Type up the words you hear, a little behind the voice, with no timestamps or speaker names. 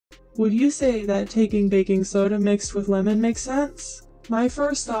Would you say that taking baking soda mixed with lemon makes sense? My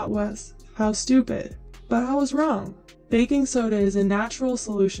first thought was, how stupid. But I was wrong. Baking soda is a natural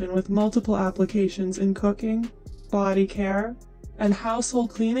solution with multiple applications in cooking, body care, and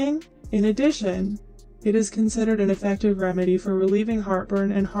household cleaning. In addition, it is considered an effective remedy for relieving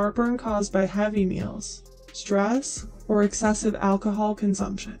heartburn and heartburn caused by heavy meals, stress, or excessive alcohol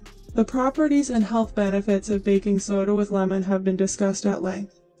consumption. The properties and health benefits of baking soda with lemon have been discussed at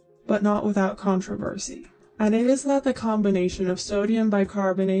length, but not without controversy. And it is that the combination of sodium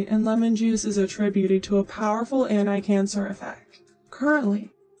bicarbonate and lemon juice is attributed to a powerful anti-cancer effect.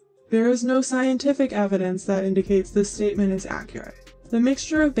 Currently, there is no scientific evidence that indicates this statement is accurate. The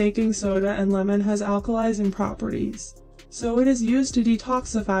mixture of baking soda and lemon has alkalizing properties, so it is used to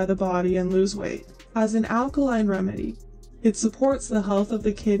detoxify the body and lose weight. As an alkaline remedy, it supports the health of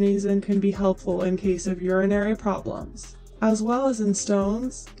the kidneys and can be helpful in case of urinary problems, as well as in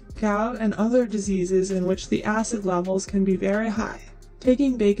stones, gout, and other diseases in which the acid levels can be very high.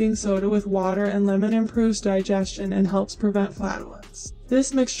 Taking baking soda with water and lemon improves digestion and helps prevent flatulence.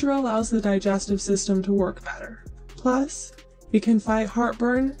 This mixture allows the digestive system to work better. Plus, it can fight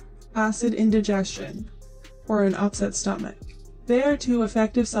heartburn, acid indigestion, or an upset stomach. They are two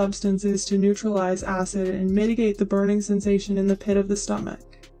effective substances to neutralize acid and mitigate the burning sensation in the pit of the stomach.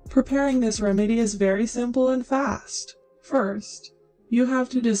 Preparing this remedy is very simple and fast. First, you have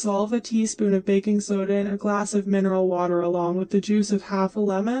to dissolve a teaspoon of baking soda in a glass of mineral water along with the juice of half a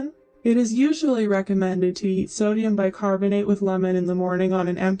lemon. It is usually recommended to eat sodium bicarbonate with lemon in the morning on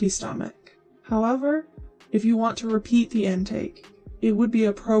an empty stomach. However, if you want to repeat the intake, it would be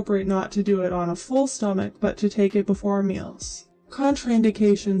appropriate not to do it on a full stomach but to take it before meals.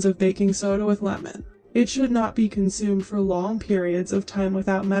 Contraindications of baking soda with lemon. It should not be consumed for long periods of time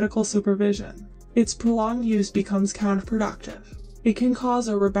without medical supervision. Its prolonged use becomes counterproductive. It can cause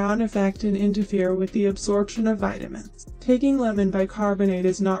a rebound effect and interfere with the absorption of vitamins. Taking lemon bicarbonate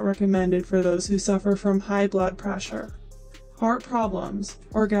is not recommended for those who suffer from high blood pressure, heart problems,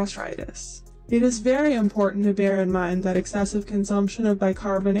 or gastritis. It is very important to bear in mind that excessive consumption of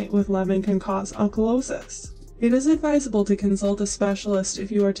bicarbonate with lemon can cause alkalosis. It is advisable to consult a specialist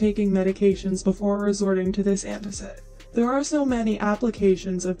if you are taking medications before resorting to this antacid. There are so many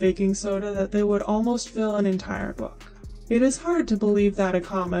applications of baking soda that they would almost fill an entire book. It is hard to believe that a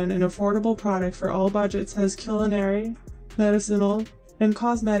common and affordable product for all budgets has culinary, medicinal, and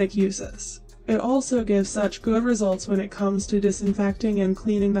cosmetic uses. It also gives such good results when it comes to disinfecting and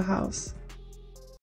cleaning the house.